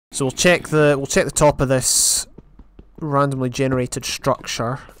So we'll check the top of this randomly generated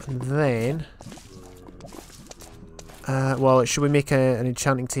structure, and then well, should we make an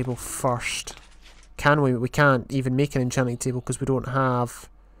enchanting table first? Can we? We can't even make an enchanting table because we don't have.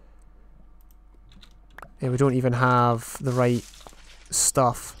 Yeah, we don't even have the right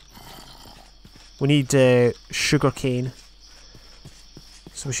stuff. We need sugarcane.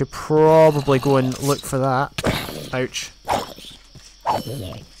 So we should probably go and look for that. Ouch.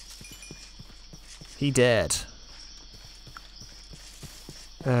 He dead.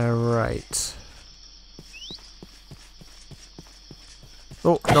 Right.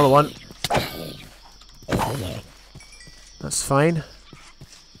 Oh, another one. That's fine.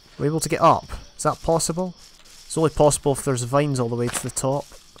 We're able to get up. Is that possible? It's only possible if there's vines all the way to the top.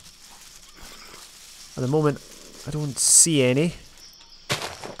 At the moment, I don't see any.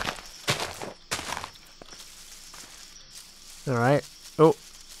 Alright. Oh.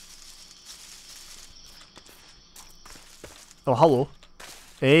 Oh, hello.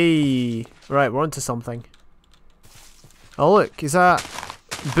 Hey. Right, we're onto something. Oh, look. Is that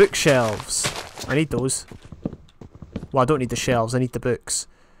bookshelves? I need those. Well, I don't need the shelves. I need the books.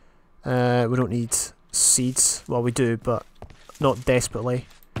 We don't need seeds. Well, we do, but not desperately.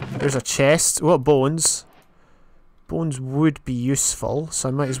 There's a chest. What bones? Bones would be useful, so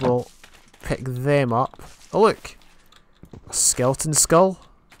I might as well pick them up. Oh, look. A skeleton skull.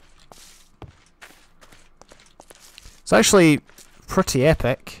 It's actually pretty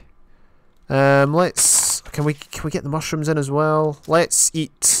epic. Let's can we get the mushrooms in as well? Let's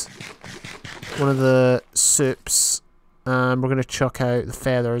eat one of the soups, and we're gonna chuck out the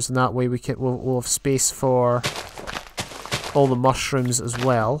feathers, and that way we'll have space for all the mushrooms as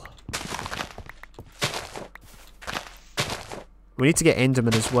well. We need to get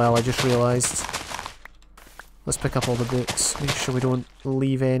Enderman as well. I just realised. Let's pick up all the books. Make sure we don't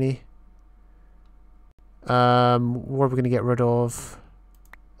leave any. What are we going to get rid of?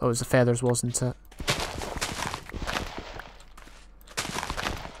 Oh, it was the feathers, wasn't it?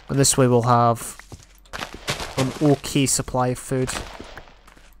 And this way we'll have an okay supply of food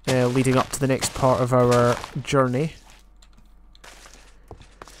leading up to the next part of our journey.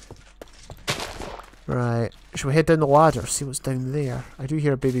 Right. Should we head down the ladder? See what's down there? I do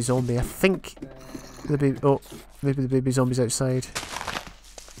hear a baby zombie. I think the baby... Oh, maybe the baby zombie's outside.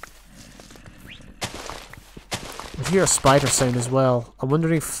 I hear a spider sound as well. I'm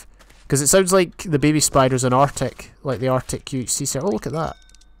wondering if... Because it sounds like the baby spider's an Arctic. Like the Arctic sea serpent. Oh, look at that.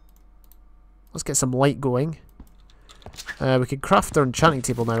 Let's get some light going. We can craft our enchanting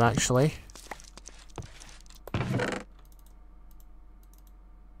table now, actually.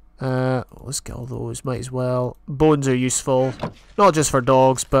 Let's get all those, might as well. Bones are useful, not just for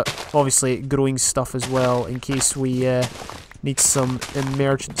dogs, but obviously growing stuff as well, in case we need some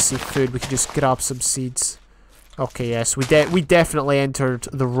emergency food. We can just grab some seeds. Okay, yes, we definitely entered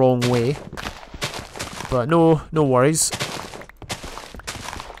the wrong way, but no worries.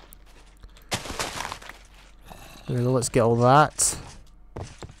 Let's get all that.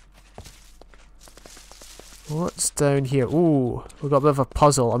 What's down here? Ooh, we've got a bit of a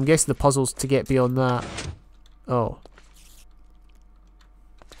puzzle. I'm guessing the puzzle's to get beyond that. Oh.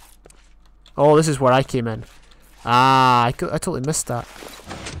 Oh, this is where I came in. Ah, I totally missed that.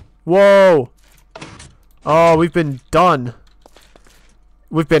 Whoa! Oh, we've been done.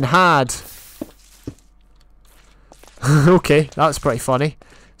 We've been had. Okay, that's pretty funny.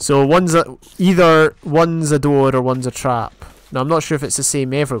 So either one's a door or one's a trap. Now, I'm not sure if it's the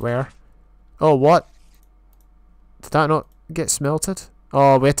same everywhere. Oh, what? Did that not get smelted?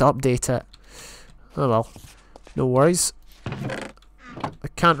 Oh, we had to update it. Oh well. No worries. I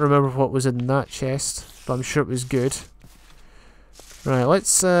can't remember what was in that chest, but I'm sure it was good. Right, let's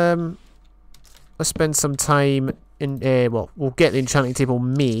spend some time in well, we'll get the enchanting table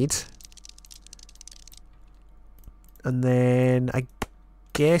made. And then I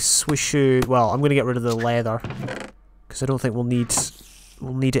guess we should, well, I'm gonna get rid of the leather because I don't think we'll need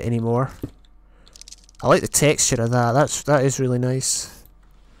it anymore. I like the texture of that. That is really nice.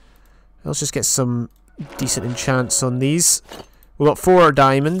 Let's just get some decent enchants on these. We've got 4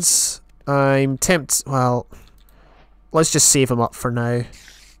 diamonds. I'm tempted... Well, let's just save them up for now.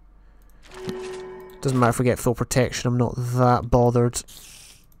 Doesn't matter if we get full protection. I'm not that bothered.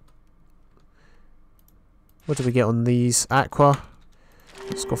 What do we get on these? Aqua.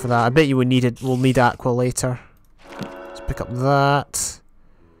 Let's go for that. I bet you we'll need aqua later. Let's pick up that.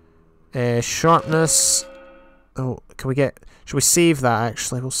 Sharpness. Oh, can we get... Should we save that,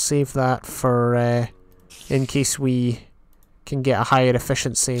 actually? We'll save that for... in case we can get a higher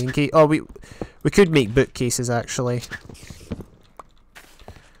efficiency. In case, oh, we could make bookcases, actually.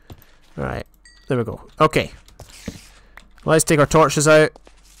 Right, there we go. Okay. Let's take our torches out.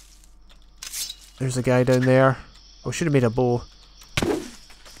 There's a guy down there. Oh, should have made a bow.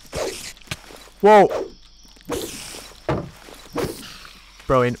 Whoa!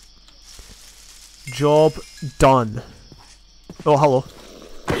 Brilliant. Job done. Oh, hello.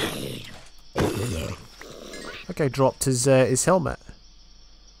 That guy dropped his helmet.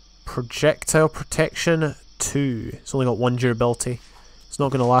 Projectile protection 2. It's only got 1 durability. It's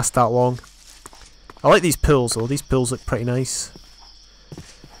not going to last that long. I like these pools though. These pools look pretty nice.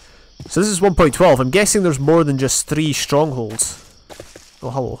 So this is 1.12. I'm guessing there's more than just 3 strongholds. Oh,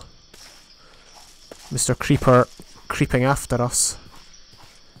 hello. Mr. Creeper creeping after us.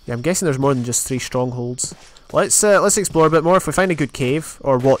 Yeah, I'm guessing there's more than just 3 strongholds. Let's explore a bit more. If we find a good cave,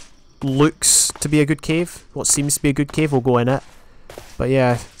 or what looks to be a good cave, what seems to be a good cave, we'll go in it. But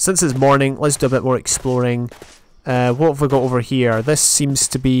yeah, since it's morning, let's do a bit more exploring. What have we got over here? This seems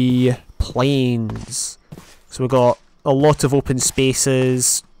to be plains. So we've got a lot of open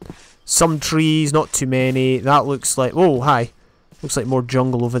spaces, some trees, not too many. That looks like... Oh, hi. Looks like more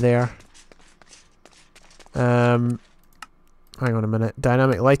jungle over there. Hang on a minute.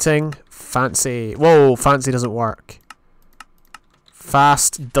 Dynamic lighting. Fancy. Whoa, fancy doesn't work.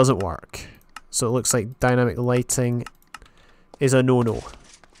 Fast doesn't work. So it looks like dynamic lighting is a no-no.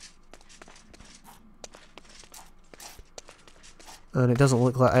 And it doesn't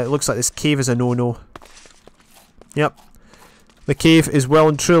look like... It looks like this cave is a no-no. Yep. The cave is well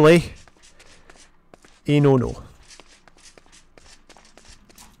and truly a no-no.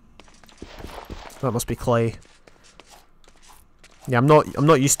 That must be clay. Yeah, I'm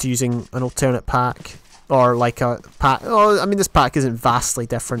not used to using an alternate pack. Or like a pack... Oh, I mean, this pack isn't vastly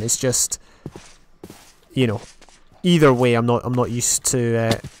different. It's just... You know... Either way, I'm not used to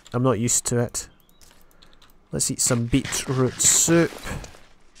it. Let's eat some beetroot soup.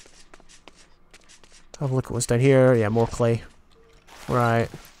 Have a look at what's down here. Yeah, more clay. Right.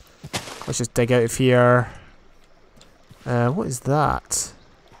 Let's just dig out of here. What is that?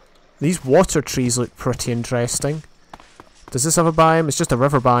 These water trees look pretty interesting. Does this have a biome? It's just a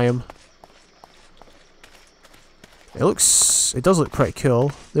river biome. It does look pretty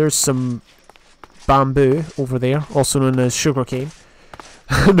cool. There's some bamboo over there, also known as sugarcane.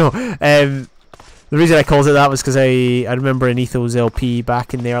 No, the reason I called it that was because I remember in Etho's LP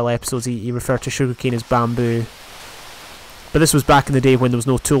back in the early episodes he referred to sugarcane as bamboo. But this was back in the day when there was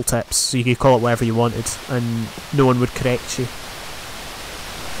no tooltips, so you could call it whatever you wanted and no one would correct you.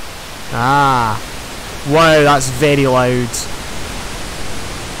 Ah, wow, that's very loud.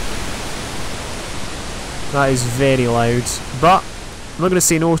 That is very loud. But I'm not going to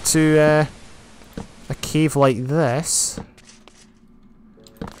say no to a cave like this.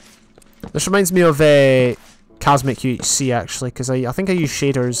 This reminds me of Cosmic UHC actually, because I think I use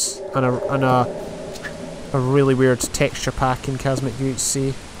shaders and a really weird texture pack in Cosmic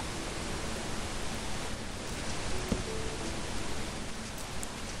UHC.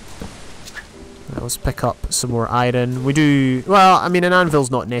 Right, let's pick up some more iron. We do... Well, I mean, an anvil's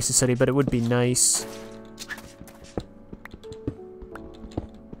not necessary, but it would be nice.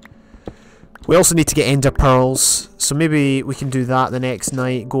 We also need to get ender pearls, so maybe we can do that the next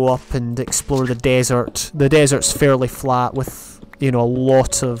night, go up and explore the desert. The desert's fairly flat with, you know, a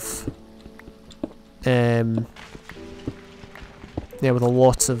lot of... yeah, with a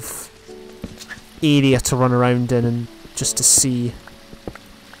lot of area to run around in and just to see.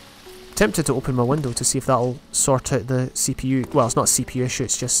 Tempted to open my window to see if that'll sort out the CPU. Well, it's not a CPU issue,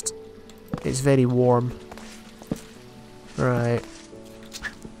 it's just... It's very warm. Right.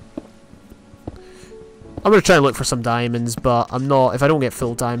 I'm going to try and look for some diamonds, but I'm not... If I don't get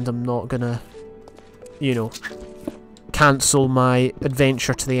full diamond, I'm not going to, you know, cancel my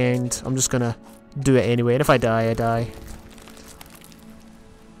adventure to the end. I'm just going to do it anyway, and if I die, I die.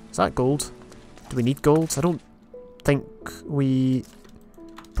 Is that gold? Do we need gold? I don't think we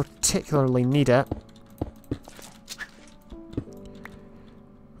particularly need it.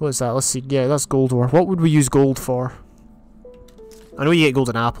 What is that? Let's see. Yeah, that's gold ore. What would we use gold for? I know you get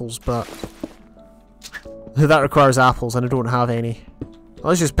golden apples, but... that requires apples, and I don't have any.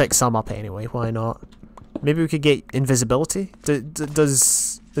 Let's just pick some up anyway, why not? Maybe we could get invisibility?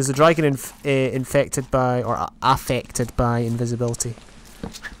 Is the dragon infected by, or affected by invisibility?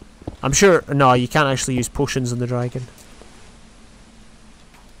 I'm sure, no, you can't actually use potions on the dragon.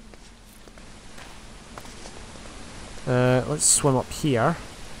 Let's swim up here.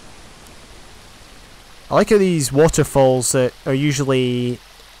 I like how these waterfalls that are usually...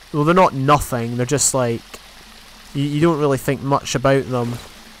 Well, they're not nothing, they're just like... You don't really think much about them.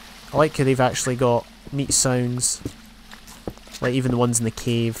 I like how they've actually got neat sounds. Like even the ones in the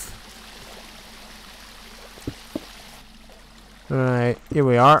cave. Right, here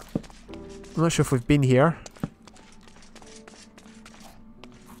we are. I'm not sure if we've been here.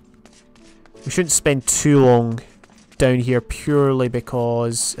 We shouldn't spend too long down here purely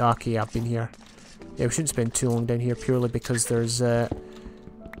because... Okay, I've been here. Yeah, we shouldn't spend too long down here purely because there's not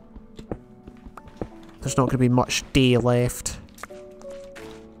going to be much day left.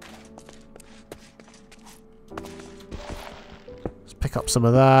 Let's pick up some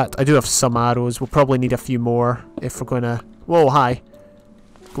of that. I do have some arrows. We'll probably need a few more if we're going to... Whoa, hi!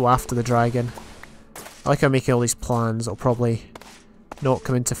 Go after the dragon. I like how I'm making all these plans. It'll probably not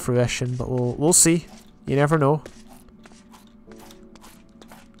come into fruition, but we'll see. You never know.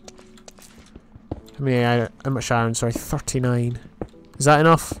 How much iron? Sorry, 39. Is that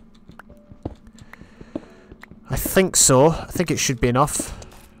enough? I think so. I think it should be enough.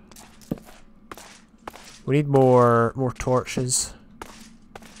 We need more torches.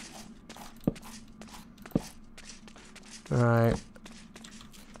 Alright.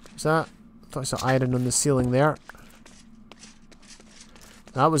 Is that? I thought I saw iron on the ceiling there.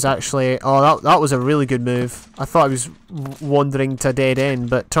 That was actually... Oh, that was a really good move. I thought I was wandering to a dead end,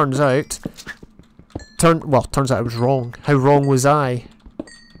 but turns out... Turns out I was wrong. How wrong was I?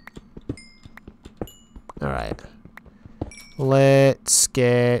 Alright. Let's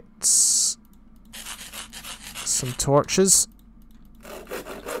get... some torches.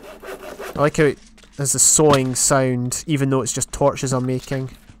 I like how it has the sawing sound, even though it's just torches I'm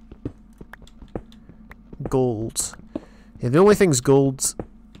making. Gold. Yeah, the only things gold's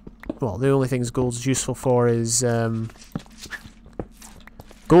useful for is...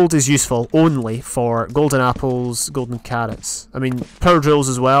 Gold is useful only for golden apples, golden carrots. I mean, power drills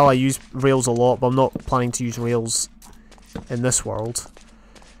as well. I use rails a lot, but I'm not planning to use rails in this world.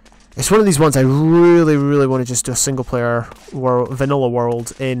 It's one of these ones I really, really want to just do a single player world, vanilla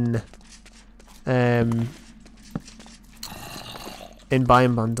world in Bimoe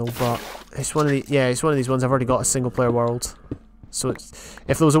Bundle, but it's one of it's one of these ones I've already got a single player world. So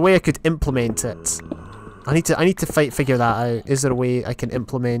if there was a way I could implement it, I need to figure that out. Is there a way I can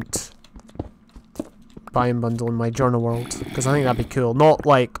implement Bimoe Bundle in my journal world? Because I think that'd be cool. Not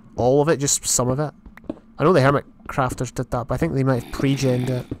like all of it, just some of it. I know the Hermit Crafters did that, but I think they might have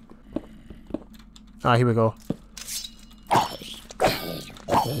pre-genned it. Ah, here we go.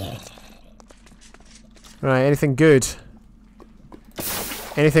 Right, anything good?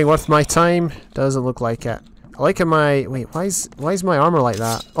 Anything worth my time? Doesn't look like it. I like how my... Wait, why is my armor like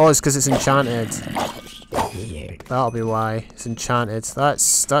that? Oh, it's because it's enchanted. That'll be why. It's enchanted.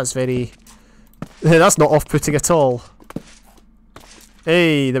 That's very... That's not off-putting at all.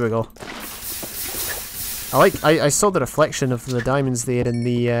 Hey, there we go. I saw the reflection of the diamonds there in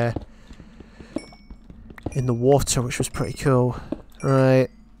the water, which was pretty cool. Right.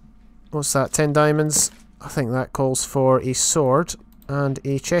 What's that? 10 diamonds? I think that calls for a sword and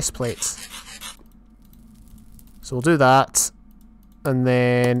a chest plate. So we'll do that. And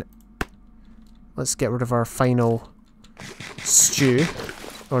then let's get rid of our final stew.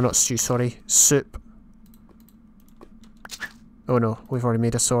 Or not stew, sorry. Soup. Oh no, we've already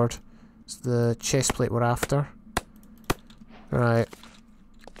made a sword. It's the chest plate we're after. Right.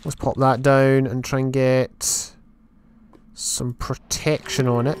 Let's pop that down and try and get some protection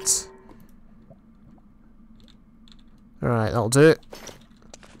on it. Alright, that'll do it.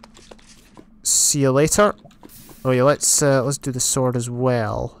 See you later. Oh yeah, let's do the sword as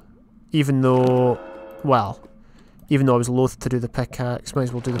well. Even though I was loath to do the pickaxe, might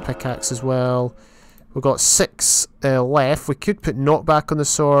as well do the pickaxe as well. We've got 6 left. We could put knockback on the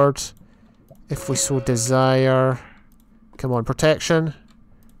sword if we so desire. Come on, protection.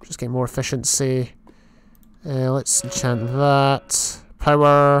 Just get more efficiency. Let's enchant that.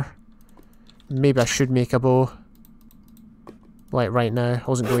 Power. Maybe I should make a bow. Like right now. I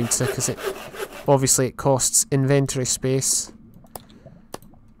wasn't going to because it costs inventory space.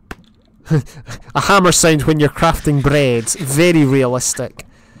 A hammer sound when you're crafting bread. Very realistic.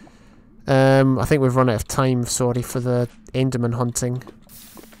 I think we've run out of time, sorry, for the Enderman hunting.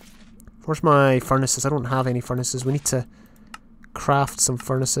 Where's my furnaces? I don't have any furnaces. We need to craft some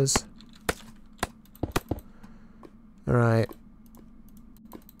furnaces. Alright.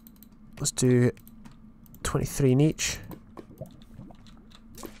 Let's do 23 in each.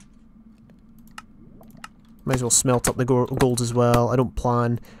 Might as well smelt up the gold as well. I don't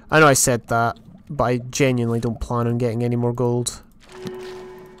plan... I know I said that, but I genuinely don't plan on getting any more gold.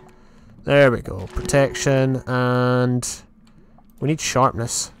 There we go. Protection, and... we need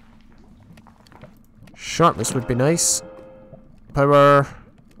sharpness. Sharpness would be nice. Power.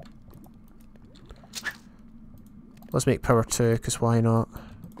 Let's make power 2, because why not?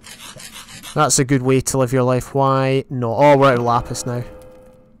 That's a good way to live your life. Why not? Oh, we're out of lapis now.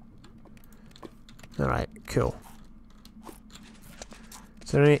 Alright, cool.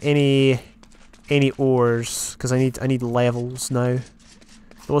 Is there any ores? Because I need levels now.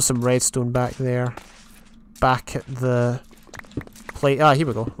 There was some redstone back there. Back at the plate. Ah, here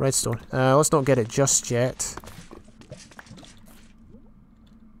we go. Redstone. Let's not get it just yet. I'm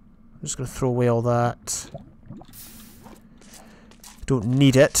just going to throw away all that. Don't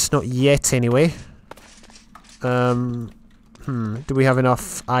need it. Not yet, anyway. Do we have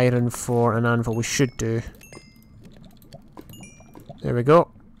enough iron for an anvil? We should do. There we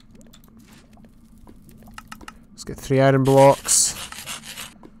go. Let's get 3 iron blocks.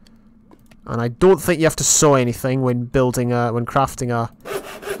 And I don't think you have to saw anything when crafting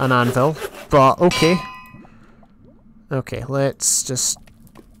an anvil. But okay. Okay, let's just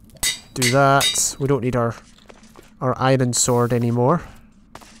do that. We don't need our iron sword anymore.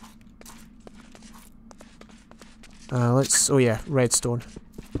 Oh yeah, redstone.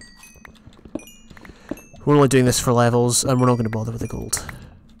 We're only doing this for levels, and we're not going to bother with the gold.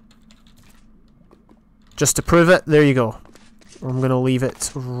 Just to prove it, there you go. I'm going to leave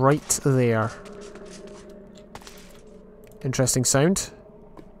it right there. Interesting sound.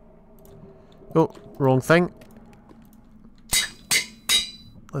 Oh, wrong thing.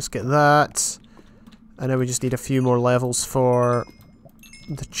 Let's get that. And now we just need a few more levels for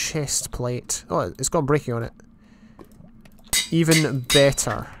the chest plate. Oh, it's got breaking on it. Even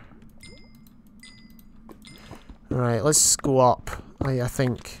better. Right, let's go up. I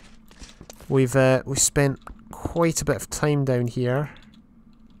think we've spent quite a bit of time down here.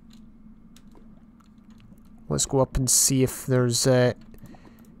 Let's go up and see if there's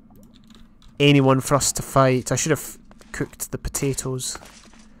anyone for us to fight. I should have cooked the potatoes.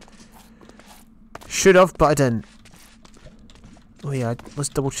 Should have, but I didn't. Oh yeah, let's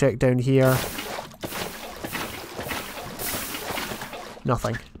double check down here.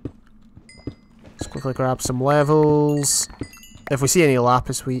 Nothing. Let's quickly grab some levels. If we see any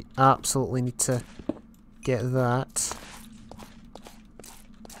lapis, we absolutely need to get that.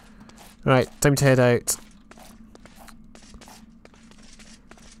 Right, time to head out.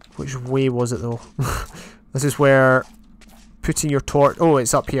 Which way was it though? This is where putting your torch... Oh,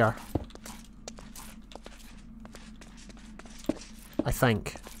 it's up here. I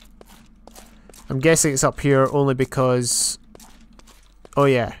think. I'm guessing it's up here only because... Oh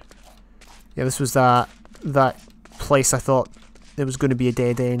yeah. Yeah, this was that place I thought it was going to be a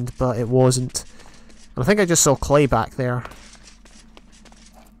dead end, but it wasn't. And I think I just saw clay back there.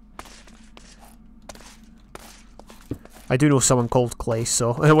 I do know someone called Clay,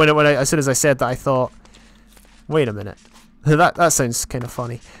 so as soon as I said that, I thought, wait a minute, that sounds kind of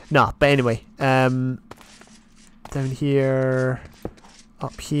funny. Nah, but anyway, down here,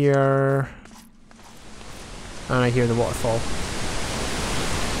 up here, and I hear the waterfall.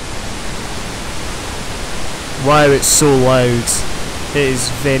 Wow, it's so loud. It is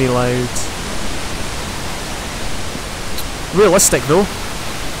very loud. Realistic though.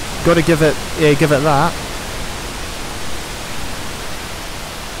 Gotta give it that.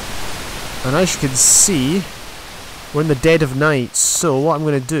 And as you can see, we're in the dead of night, so what I'm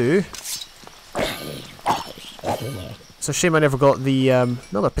going to do... It's a shame I never got the...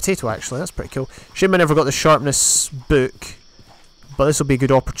 another potato actually, that's pretty cool. Shame I never got the sharpness book, but this will be a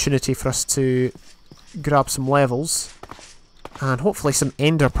good opportunity for us to grab some levels. And hopefully some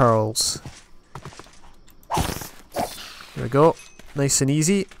ender pearls. There we go, nice and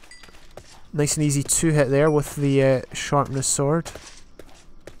easy. Nice and easy 2-hit there with the sharpness sword.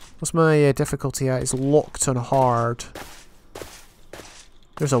 What's my difficulty at? It's locked on hard.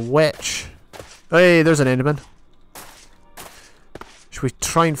 There's a witch. Hey, there's an enderman. Should we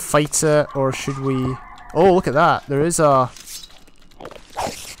try and fight it, or should we... Oh, look at that. There is a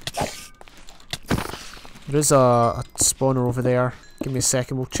spawner over there. Give me a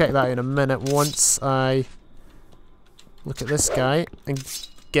second. We'll check that in a minute once I look at this guy and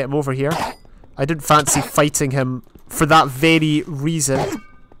get him over here. I didn't fancy fighting him for that very reason.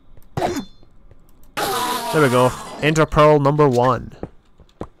 There we go. Ender pearl number 1.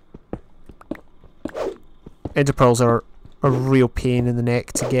 Ender pearls are a real pain in the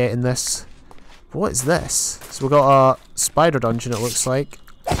neck to get in this. What is this? So we've got a spider dungeon, it looks like.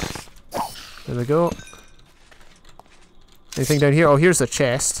 There we go. Anything down here? Oh, here's the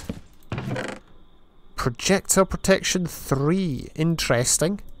chest. Projectile protection 3.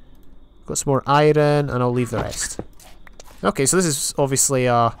 Interesting. Got some more iron, and I'll leave the rest. Okay, so this is obviously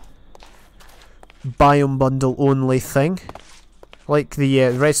a Bimoe Bundle only thing. Like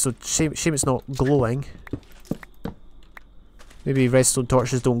the redstone, shame it's not glowing. Maybe redstone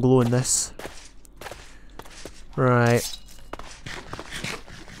torches don't glow in this. Right.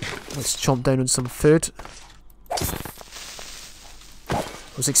 Let's chomp down on some food. I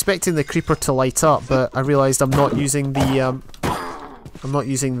was expecting the creeper to light up, but I realised I'm not using the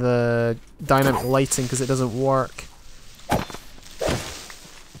dynamic lighting because it doesn't work.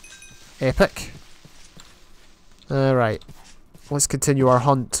 Epic. Right. Let's continue our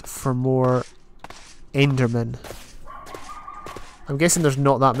hunt for more Endermen. I'm guessing there's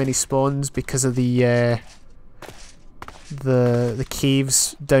not that many spawns because of the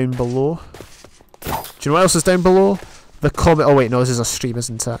caves down below. Do you know what else is down below? The comment. Oh wait, no, this is a stream,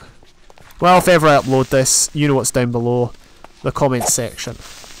 isn't it? Well, if ever I upload this, you know what's down below. The comment section.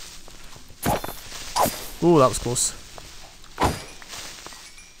 Ooh, that was close.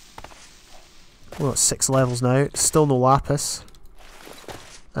 We're at 6 levels now. Still no lapis.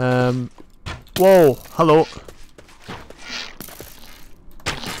 Whoa! Hello!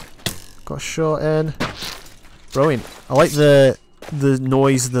 Got a shot in. Brilliant. I like the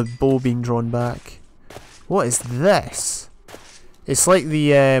noise of the bow being drawn back. What is this? It's like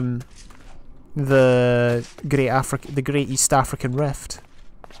the Great East African Rift.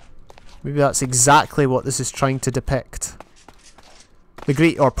 Maybe that's exactly what this is trying to depict.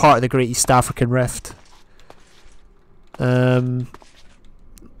 Part of the Great East African Rift. Let's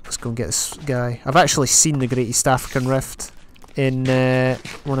go and get this guy. I've actually seen the Great East African Rift in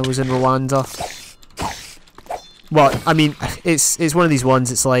when I was in Rwanda. Well, I mean, it's one of these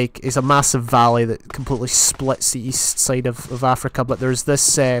ones. It's like it's a massive valley that completely splits the east side of Africa. But there's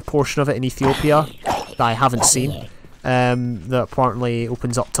this portion of it in Ethiopia that I haven't seen. That apparently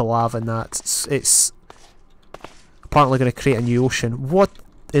opens up to lava, and that it's apparently going to create a new ocean. What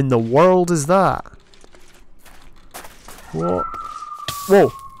in the world is that? What?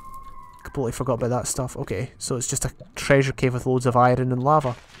 Whoa! Completely forgot about that stuff. Okay, so it's just a treasure cave with loads of iron and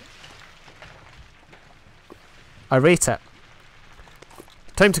lava. I rate it.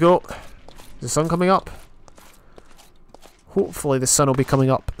 Time to go. Is the sun coming up? Hopefully the sun will be coming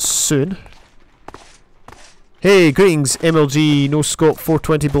up soon. Hey, greetings, MLG, no scope,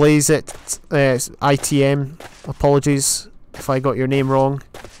 420 blaze it, ITM. Apologies if I got your name wrong,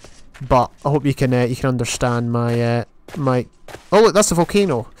 but I hope you can understand my my. Oh look, that's a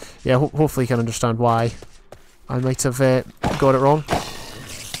volcano. Yeah, hopefully you can understand why I might have got it wrong.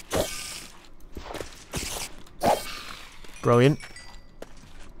 Brilliant.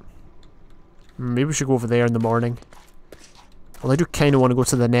 Maybe we should go over there in the morning. Well, I do kind of want to go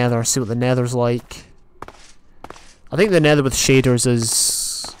to the nether, see what the nether's like. I think the nether with shaders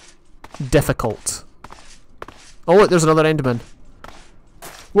is difficult. Oh look, there's another enderman.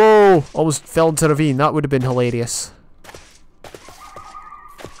 Whoa! Almost fell into a ravine. That would have been hilarious.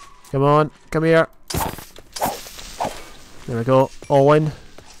 Come on, come here. There we go. All in.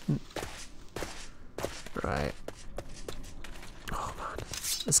 Right. Oh man.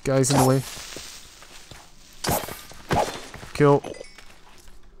 This guy's in the way. Cool.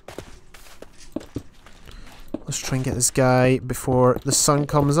 Let's try and get this guy before the sun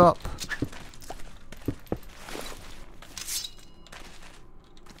comes up.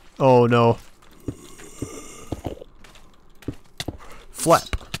 Oh no. Flip.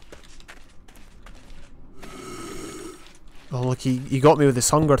 Oh look, he got me with this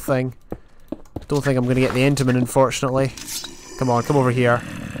hunger thing. Don't think I'm going to get the enderman, unfortunately. Come on, come over here.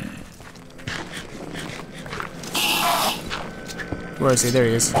 Where is he? There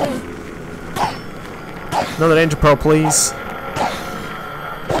he is. Another ender pearl, please.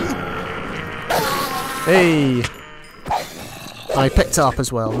 Hey! I picked it up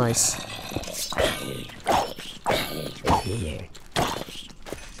as well, nice.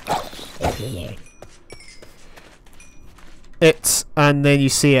 It, and then you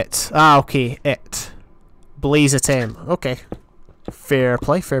see it. Ah, okay, it. Blaze it in. Okay. Fair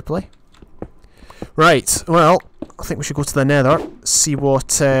play, fair play. Right, well, I think we should go to the nether, see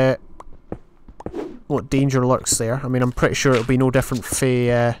what danger lurks there. I mean, I'm pretty sure it'll be no different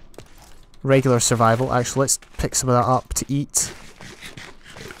for regular survival. Actually, let's pick some of that up to eat.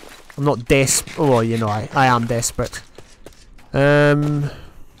 I'm not desperate. Oh, well, you know, I am desperate. I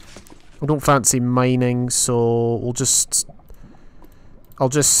don't fancy mining, so I'll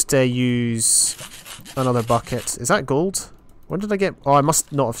just use another bucket. Is that gold? When did I get? Oh, I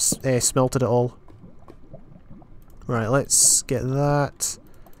must not have smelted it all. Right, let's get that.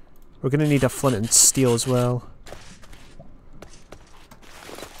 We're going to need a flint and steel as well.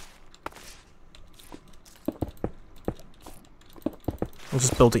 We'll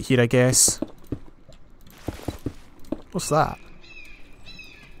just build it here, I guess. What's that?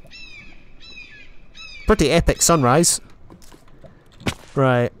 Pretty epic sunrise.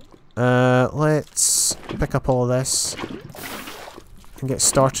 Right. Let's pick up all of this and get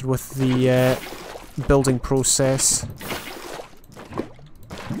started with the building process.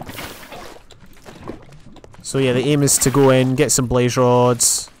 So yeah, the aim is to go in, get some blaze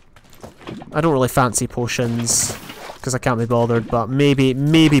rods. I don't really fancy potions because I can't be bothered, but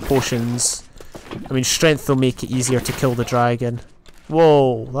maybe potions. I mean, strength will make it easier to kill the dragon.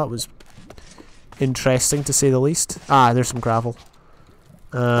 Whoa, that was interesting to say the least. Ah, there's some gravel.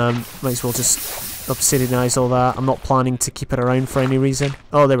 Might as well just obsidianize all that. I'm not planning to keep it around for any reason.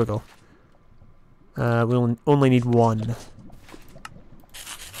 Oh, there we go. We only need one.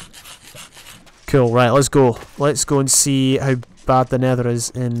 Cool, right, let's go. Let's go and see how bad the nether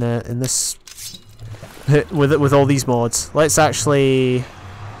is in this... with all these mods. Let's actually...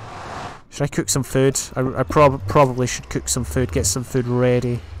 Should I cook some food? I probably should cook some food, get some food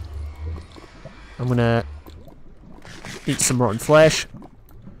ready. I'm gonna eat some rotten flesh.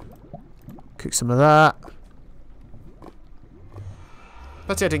 Cook some of that.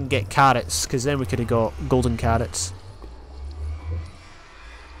 Pity I didn't get carrots, because then we could have got golden carrots.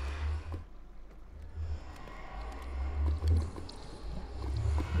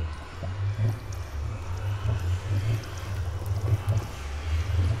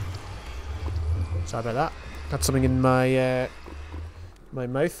 Sorry about that. Had something in my my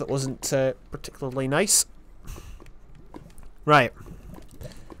mouth that wasn't particularly nice. Right.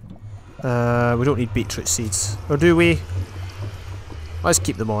 We don't need beetroot seeds, or do we? Let's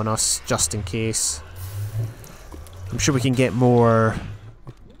keep them on us just in case. I'm sure we can get more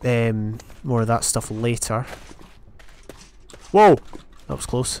of that stuff later. Whoa, that was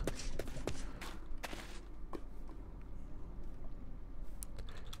close.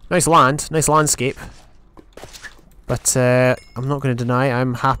 Nice land, nice landscape. But I'm not going to deny,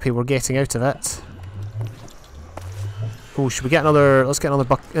 I'm happy we're getting out of it. Oh, should we get another... Let's get another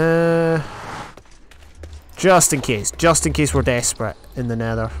buck... just in case we're desperate in the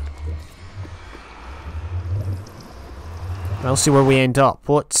nether. I'll see where we end up.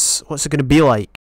 What's it going to be like?